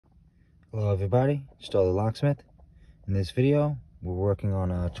Hello everybody, it's JoeDLocksmith. In this video, we're working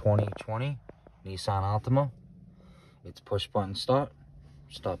on a 2020 Nissan Altima. It's push button start.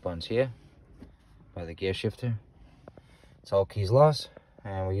 Start button's here by the gear shifter. It's all keys lost,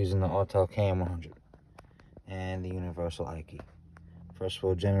 and we're using the Autel KM100 and the universal iKey. First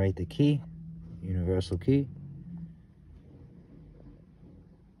we'll generate the key, universal key.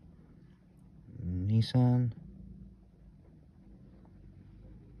 Nissan.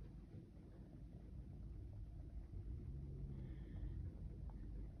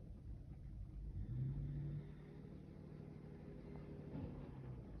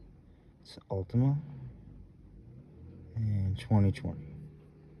 It's Altima and 2020.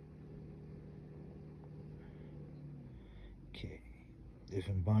 Okay,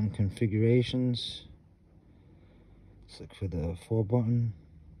 different button configurations. Let's look for the 4 button.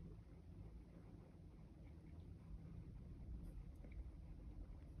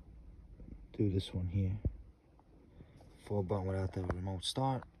 Do this one here. 4 button without the remote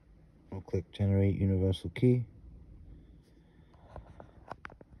start. We'll click generate universal key.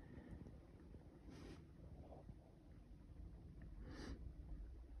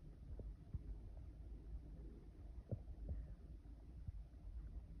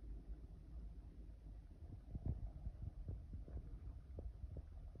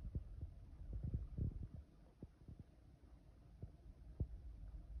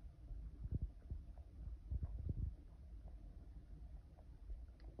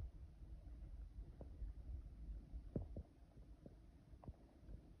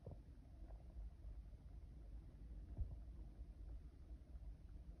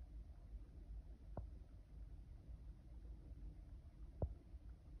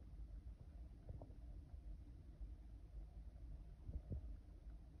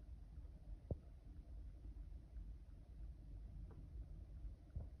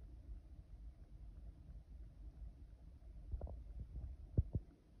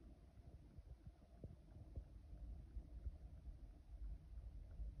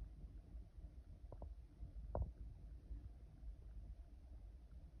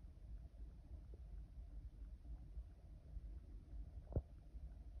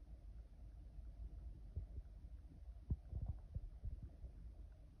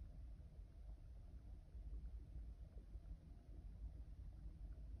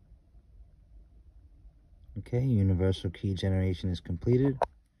 Okay, universal key generation is completed.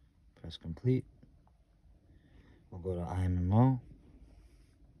 Press complete. We'll go to IMO.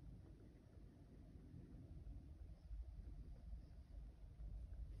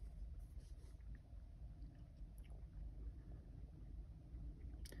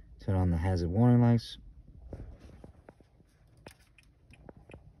 Turn on the hazard warning lights.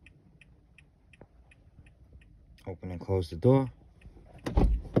 Open and close the door.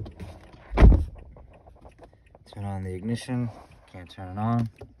 Turn on the ignition. Can't turn it on.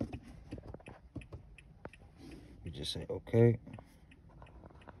 You just say okay.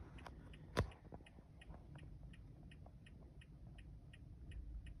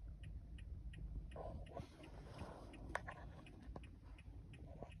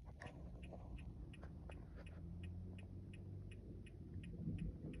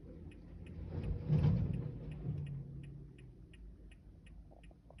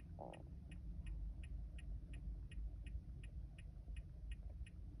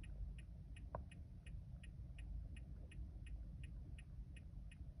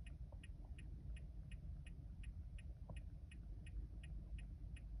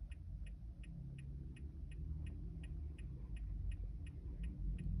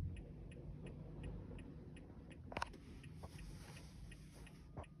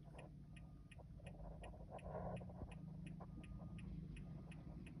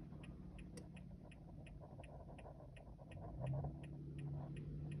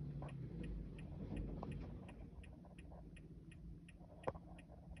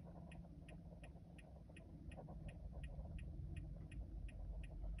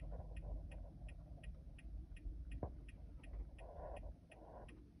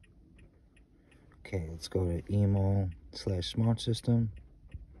 Okay, let's go to emo/smart system,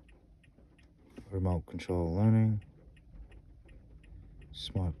 remote control learning,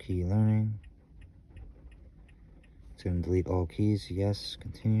 smart key learning. It's going to delete all keys. Yes,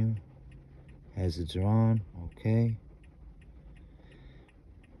 continue. Hazards are on. Okay.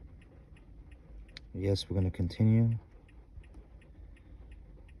 Yes, we're going to continue.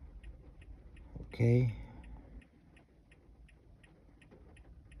 Okay.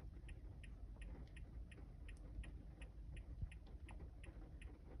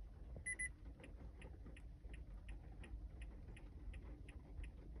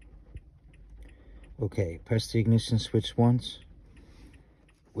 Okay, press the ignition switch once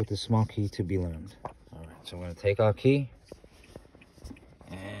with the small key to be learned. All right, so we're gonna take our key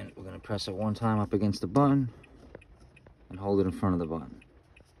and we're gonna press it one time up against the button and hold it in front of the button.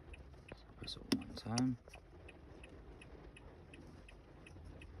 So press it one time.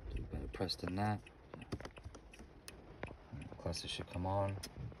 Do better press than that. The cluster should come on.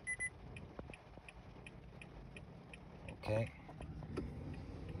 Okay.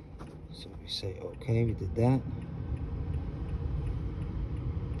 So we say okay, we did that.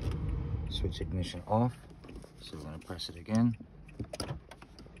 Switch ignition off. So we're gonna press it again.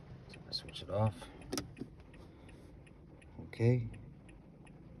 So I switch it off. Okay.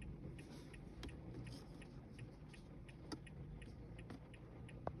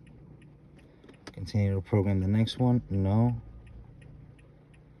 Continue to program the next one. No.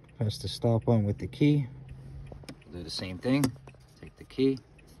 Press the start button with the key. Do the same thing. Take the key.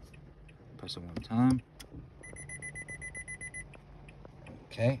 Press it one time.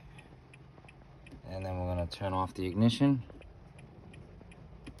 Okay. And then we're gonna turn off the ignition.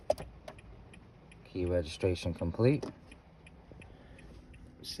 Key registration complete.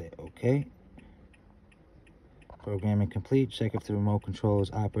 Say okay. Programming complete. Check if the remote control is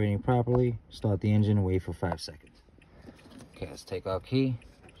operating properly. Start the engine and wait for 5 seconds. Okay, let's take our key.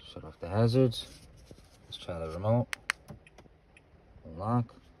 Shut off the hazards. Let's try the remote.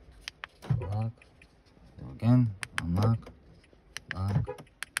 Unlock. Unlock. Do again. Unlock. Lock.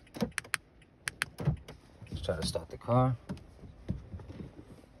 Let's try to start the car.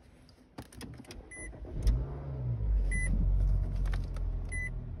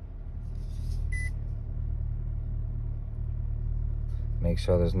 Make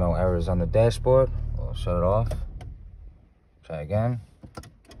sure there's no errors on the dashboard. We'll shut it off. Try again.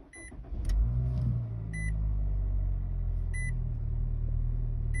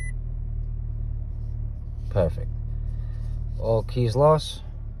 Perfect. All keys lost.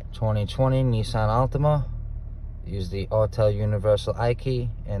 2020 Nissan Altima. Use the Autel Universal iKey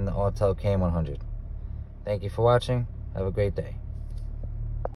and the Autel KM100. Thank you for watching. Have a great day.